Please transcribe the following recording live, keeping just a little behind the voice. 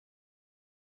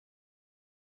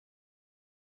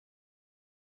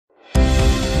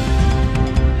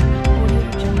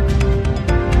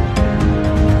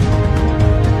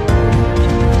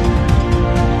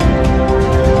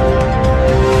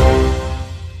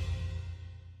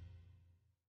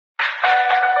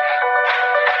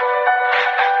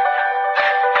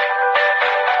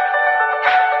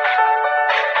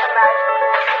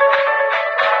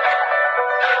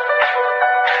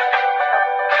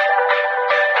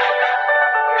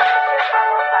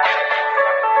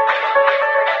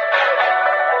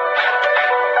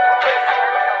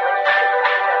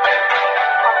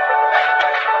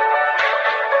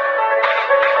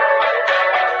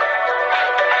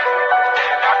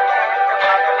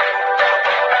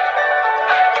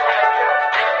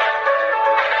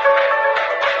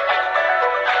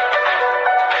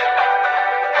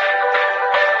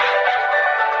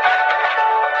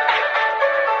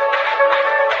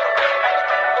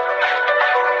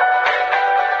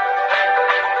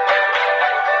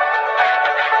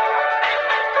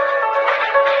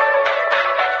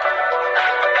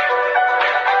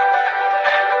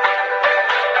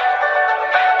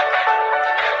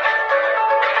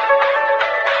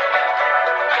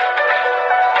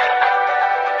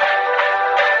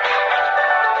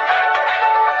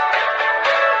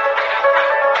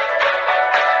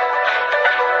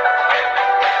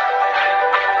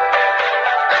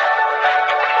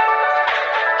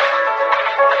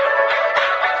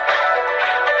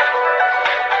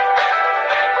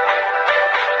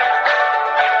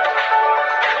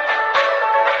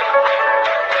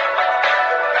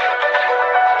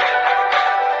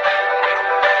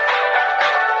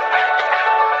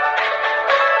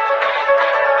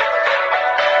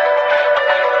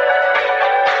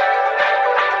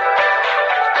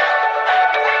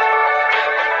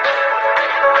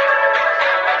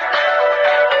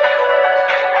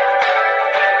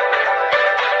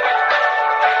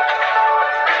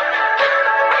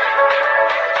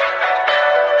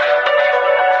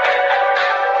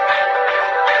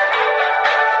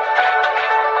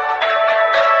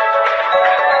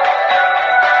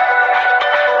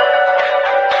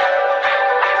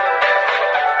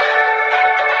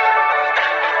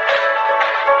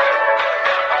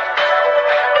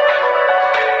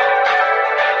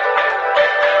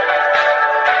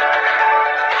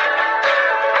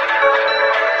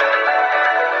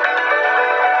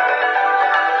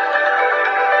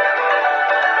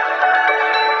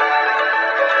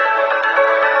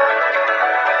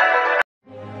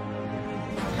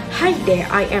there,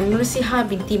 I am Nursiha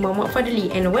binti Muhammad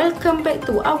Fadli and welcome back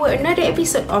to our another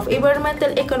episode of Environmental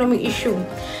Economic Issue.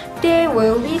 Today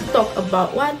we talk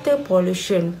about water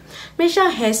pollution.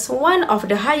 Malaysia has one of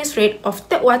the highest rate of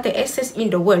third water access in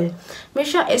the world.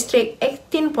 Malaysia extracts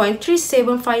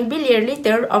 18.375 billion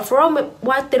litre of raw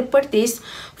water per day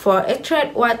for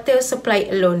extract water supply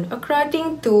alone,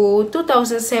 according to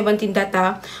 2017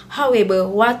 data. However,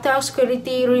 water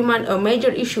security remains a major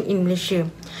issue in Malaysia.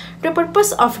 The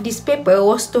purpose of this paper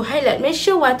was to highlight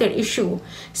Malaysia water issue.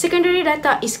 Secondary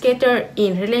data is scattered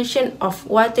in relation of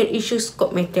water issue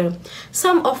scope matter.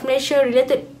 Some of Malaysia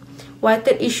related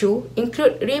water issue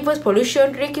include river pollution,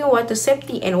 drinking water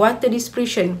safety, and water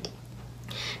distribution.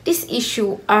 These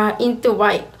issues are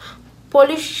intertwined.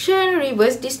 Pollution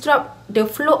rivers disrupt the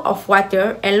flow of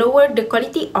water and lower the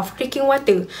quality of drinking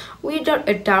water. Without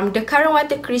a doubt, the current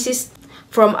water crisis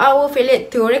from our failure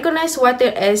to recognize water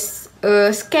as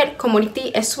a scarce commodity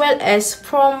as well as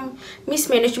from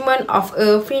mismanagement of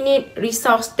a finite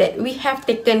resource that we have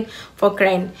taken for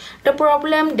granted. The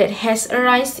problem that has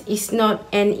arisen is not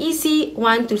an easy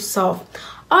one to solve.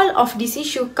 All of these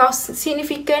issues cause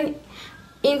significant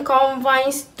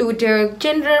inconvenience to the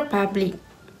general public.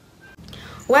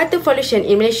 Water pollution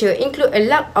in Malaysia include a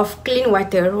lack of clean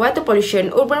water, water pollution,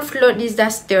 urban flood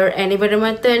disaster, and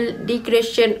environmental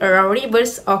degradation around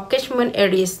rivers or catchment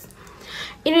areas.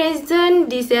 In recent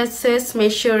disasters,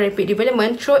 Malaysia's rapid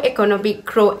development through economic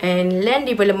growth and land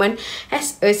development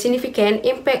has a significant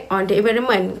impact on the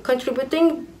environment,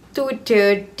 contributing to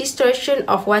the destruction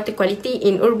of water quality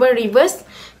in urban rivers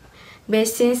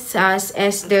basins such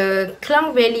as the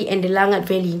Klang Valley and the Langat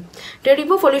Valley. The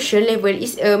river pollution level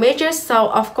is a major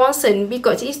source of concern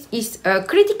because it is a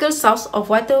critical source of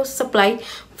water supply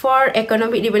for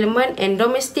economic development and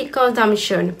domestic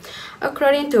consumption.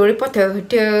 According to reporter,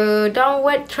 the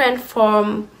downward trend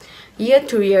from year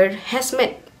to year has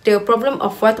made the problem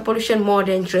of water pollution more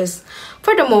dangerous.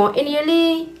 Furthermore, in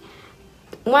yearly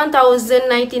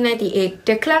 1998,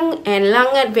 the Klang and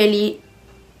Langat Valley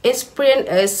experienced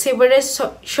a severe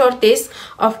shortage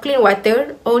of clean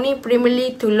water, owing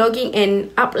primarily to logging and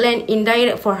upland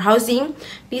indirect for housing,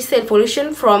 diesel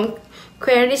pollution from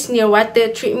quarries near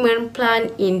water treatment plant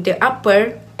in the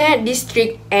upper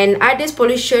district, and other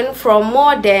pollution from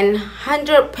more than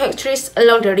 100 factories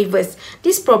along the rivers.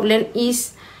 This problem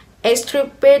is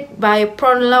exacerbated by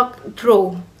prolonged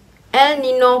drought, El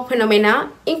Nino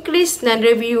phenomena, increased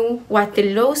non-revenue water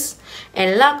loss,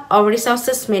 and lack of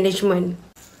resources management.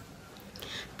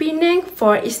 Penang,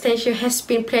 for extension, has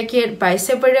been plagued by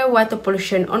several water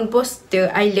pollution on both the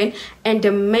island and the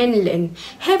mainland.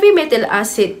 Heavy metal are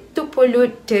said to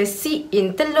pollute the sea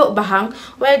in Teluk Bahang,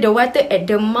 while the water at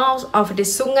the mouth of the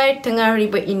Sungai Tengah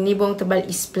River in Nibong Tebal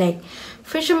is black.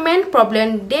 Fishermen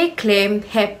problem they claim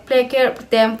have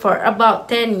plagued them for about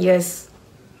 10 years.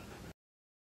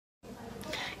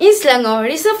 In Selangor,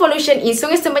 recent pollution in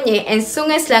Sungai Semenyih and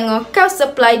Sungai Selangor caused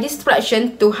supply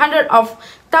disruption to hundreds of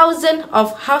thousands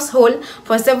of households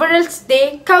for several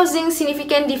days, causing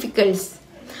significant difficulties.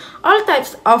 All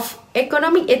types of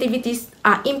economic activities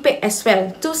are impacted as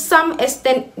well. To some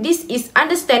extent, this is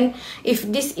understand if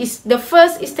this is the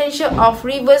first extension of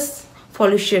reverse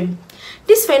pollution.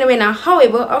 This phenomena,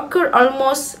 however, occur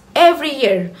almost every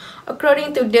year.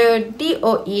 According to the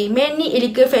DOE, many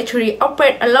illegal factories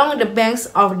operate along the banks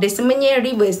of the Semenyih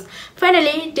rivers.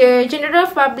 Finally, the general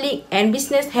public and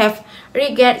business have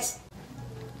regarded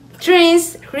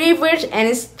trains, rivers,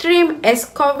 and streams as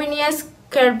convenience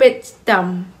garbage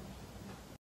dump.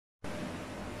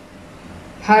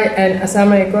 Hi and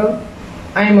Assalamualaikum.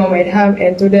 I'm Muhammad Ham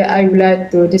and today I would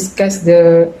like to discuss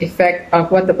the effect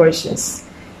of water pollution.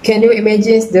 Can you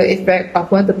imagine the effect of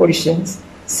water pollution?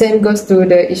 Same goes to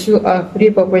the issue of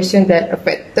repopulation that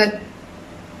affected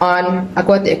on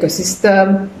aquatic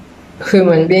ecosystem,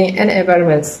 human being, and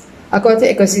environments.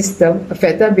 Aquatic ecosystem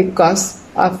affected because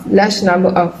of large number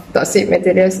of toxic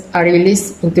materials are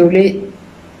released into lake,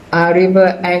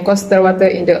 river, and coastal water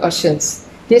in the oceans.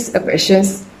 These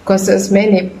affections causes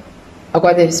many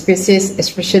aquatic species,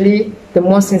 especially the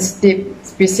most sensitive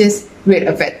species, will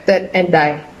affected and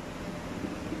die.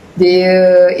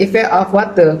 The effect of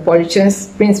water pollution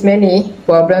brings many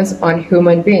problems on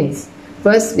human beings.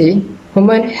 Firstly,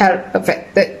 human health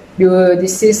affected due to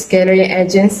disease-carrying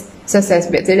agents such as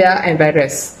bacteria and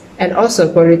virus, and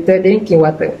also polluted drinking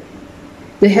water.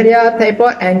 Diarrhea,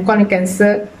 typhoid, and colon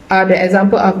cancer are the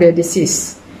example of the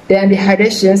disease. Then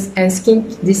dehydration and skin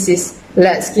disease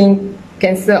like skin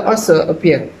cancer also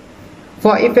appear.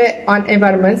 For effect on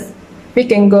environments, we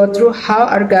can go through how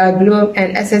algal bloom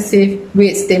and excessive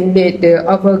wind stimulate the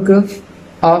overgrowth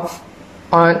of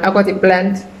on aquatic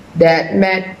plants that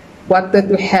may water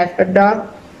to have a dark,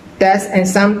 taste, and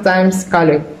sometimes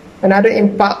color. Another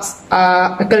impacts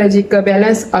are ecological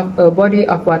balance of a body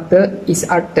of water is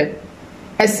altered.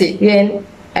 Acid rain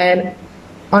and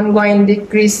ongoing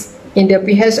decrease in the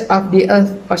pH of the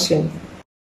Earth's ocean.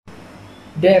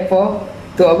 Therefore,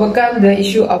 to overcome the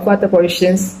issue of water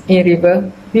pollution in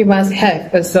river, we must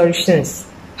have a solutions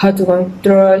how to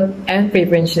control and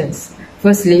preventions.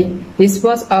 Firstly,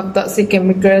 dispose of toxic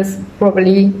chemicals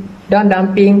properly, don't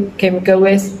dumping chemical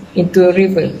waste into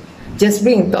river. Just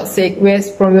bring toxic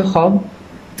waste from your home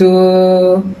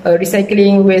to a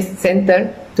recycling waste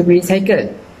center to be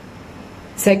recycled.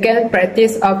 Second,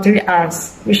 practice of 3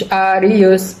 R's, which are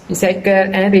reuse, recycle,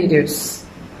 and reduce.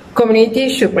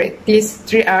 Communities should practice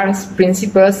 3 R's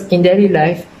principles in daily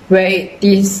life, where it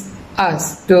is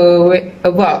us to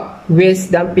avoid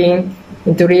waste dumping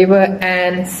into river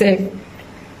and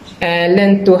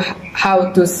learn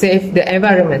how to save the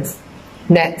environment.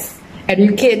 Next,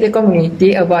 educate the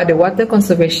community about the water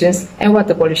conservation and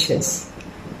water pollution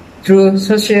through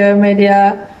social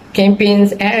media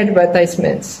campaigns and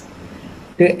advertisements.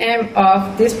 The aim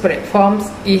of these platforms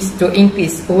is to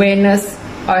increase awareness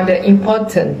on the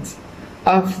importance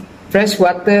of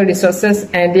freshwater resources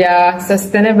and their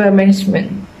sustainable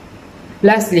management.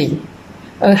 Lastly,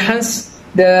 enhance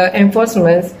the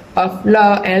enforcement of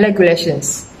law and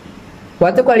regulations.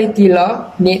 Water quality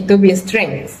law need to be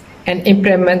strengthened and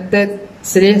implemented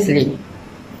seriously.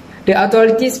 The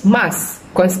authorities must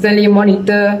constantly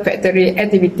monitor factory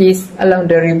activities along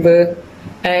the river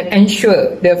and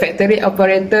ensure the factory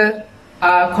operators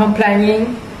are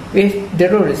complying with the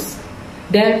rules.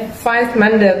 Then fines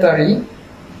mandatory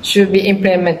should be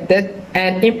implemented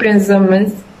and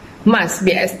imprisonment must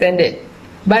be extended.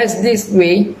 By this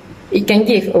way, it can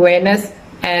give awareness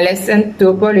and lesson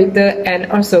to polluter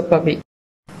and also public.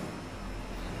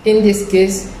 In this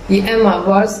case, the EMA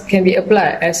boards can be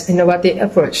applied as innovative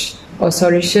approach or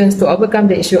solutions to overcome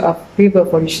the issue of river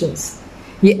pollution.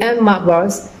 The EMA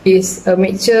boards is a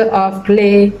mixture of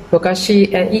clay,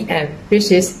 bokashi, and EM,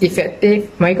 which is effective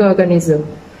microorganism,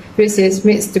 which is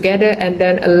mixed together and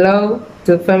then allowed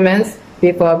to ferment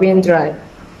before being dried.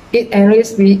 It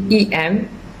enriched with EM,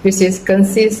 which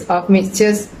consists of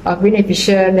mixtures of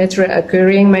beneficial natural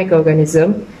occurring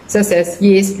microorganisms such as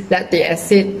yeast, lactic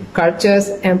acid, cultures,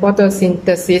 and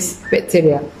photosynthesis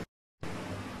bacteria.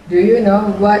 Do you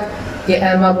know what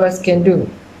EMA boards can do?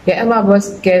 EMA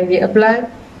boards can be applied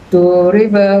to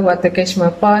river, water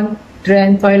catchment pond,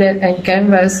 drain, toilet, and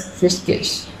canvas fish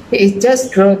cage. It is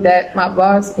just throw that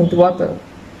mudboards into water.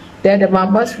 Then the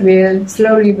mudboards will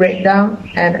slowly break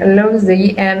down and allows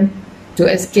the EM to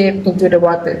escape into the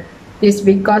water. This is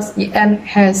because EM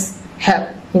has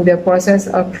helped in the process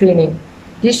of cleaning.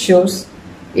 This shows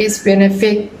its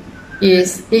benefit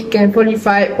is it can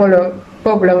purify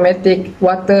problematic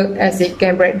water as it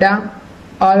can break down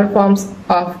all forms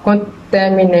of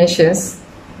contaminations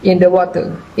in the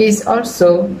water. It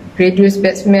also reduces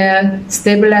bad smell,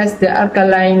 stabilize the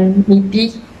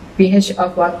alkalinity pH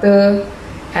of water,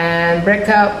 and break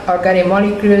up organic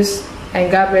molecules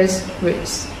and garbage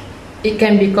waste. It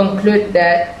can be concluded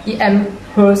that EM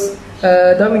holds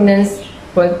dominant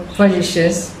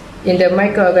positions in the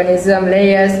microorganism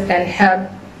layers and help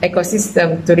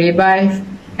ecosystem to revive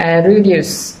and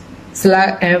reduce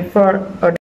slug and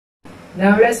fraud.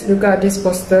 Now let's look at this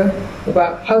poster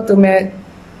about how to make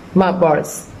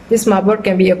mudboards. This mudboard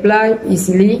can be applied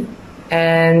easily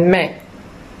and made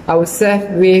ourselves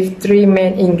with 3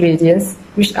 main ingredients,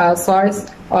 which are soils,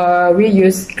 or we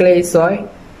use clay soil,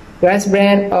 grass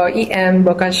bran or EM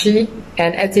bokashi,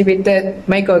 and activated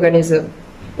microorganism.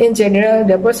 In general,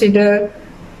 the procedure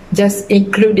just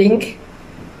including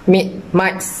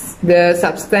mix the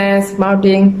substance,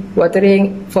 molding,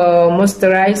 watering for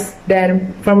moisturize,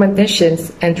 then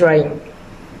fermentations and drying.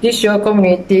 This show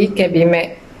community can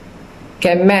make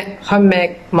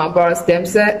homemade mudboards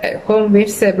themselves at home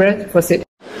with several procedures.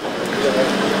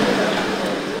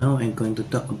 Now I'm going to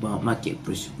talk about market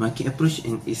approach. Market approach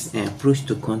is an approach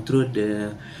to control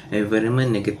the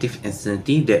environment negative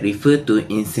externality that refer to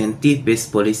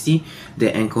incentive-based policy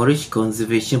that encourage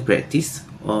conservation practice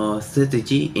or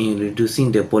strategy in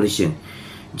reducing the pollution.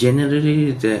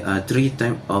 Generally, there are 3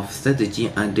 types of strategy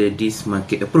under this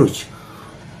market approach.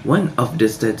 One of the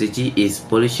strategy is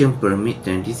pollution permit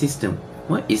tender system.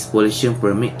 What is pollution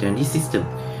permit tender system?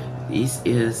 Is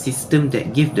a system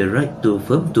that gives the right to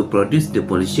firm to produce the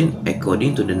pollution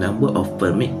according to the number of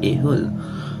permit it holds.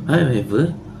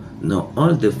 However, not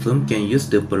all the firm can use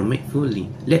the permit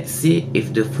fully. Let's say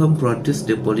if the firm produces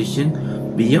the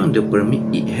pollution beyond the permit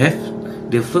it has,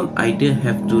 the firm either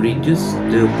have to reduce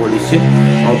the pollution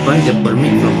or buy the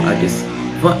permit from others.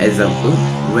 For example,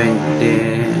 when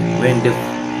the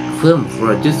firm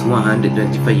produces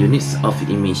 125 units of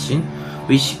emission,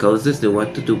 which causes the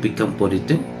water to become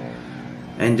polluted,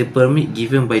 and the permit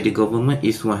given by the government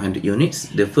is 100 units,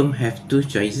 the firm have two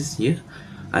choices here,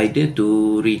 either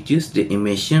to reduce the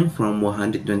emission from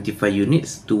 125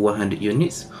 units to 100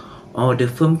 units, or the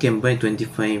firm can buy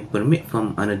 25 permit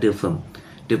from another firm.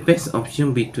 The best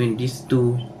option between these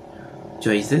two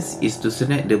choices is to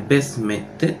select the best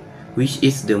method, which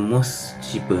is the most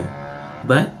cheaper.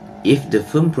 But if the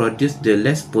firm produces the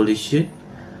less pollution,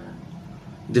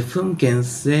 the firm can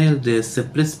sell the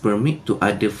surplus permit to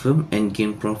other firm and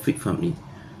gain profit from it.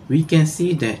 We can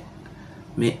see that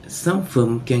some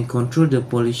firm can control the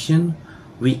pollution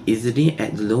with easily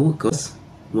at lower cost,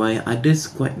 while others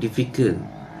quite difficult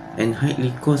and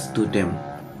highly cost to them.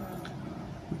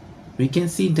 We can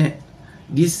see that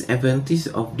this advantage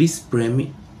of this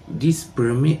permit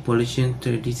pollution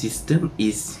trading system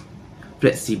is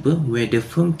flexible, where the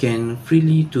firm can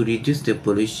freely to reduce the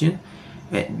pollution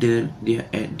at their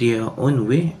own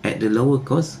way at the lower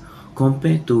cost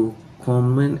compared to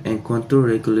common and control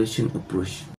regulation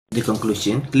approach. The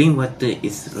conclusion, clean water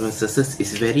resources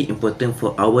is very important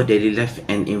for our daily life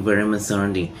and environment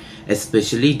surrounding,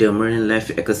 especially the marine life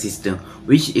ecosystem,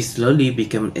 which is slowly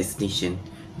becoming extinction.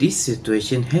 This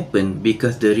situation happened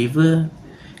because the river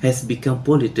has become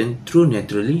polluted through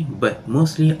naturally, but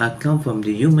mostly come from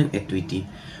the human activity.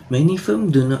 Many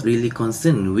firms do not really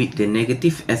concern with the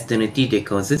negative externality they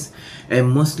causes, and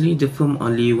mostly the firm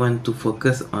only want to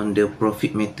focus on the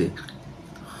profit matter,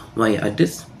 while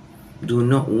others do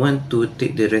not want to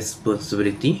take the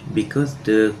responsibility because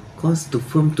the cost to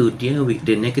firm to deal with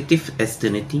the negative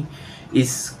externality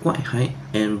is quite high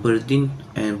and burden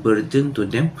to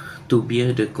them to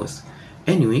bear the cost.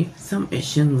 Anyway, some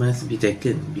action must be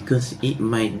taken because it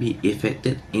might be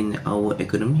affected in our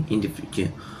economy in the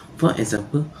future. For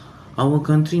example, our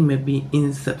country may be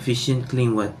insufficient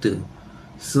clean water,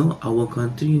 so our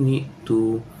country need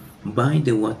to buy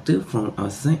the water from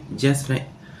outside, just like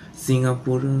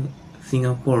Singapore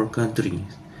country.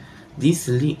 This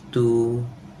lead to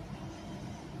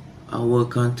our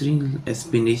country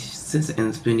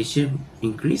expenditure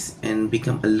increase and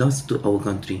become a loss to our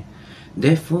country.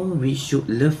 Therefore, we should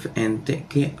love and take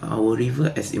care our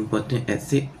river as important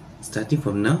asset starting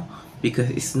from now, because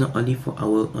it's not only for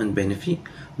our own benefit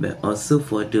but also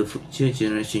for the future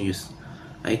generation use.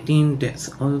 I think that's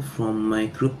all from my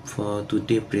group for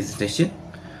today's presentation.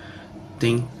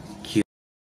 Thank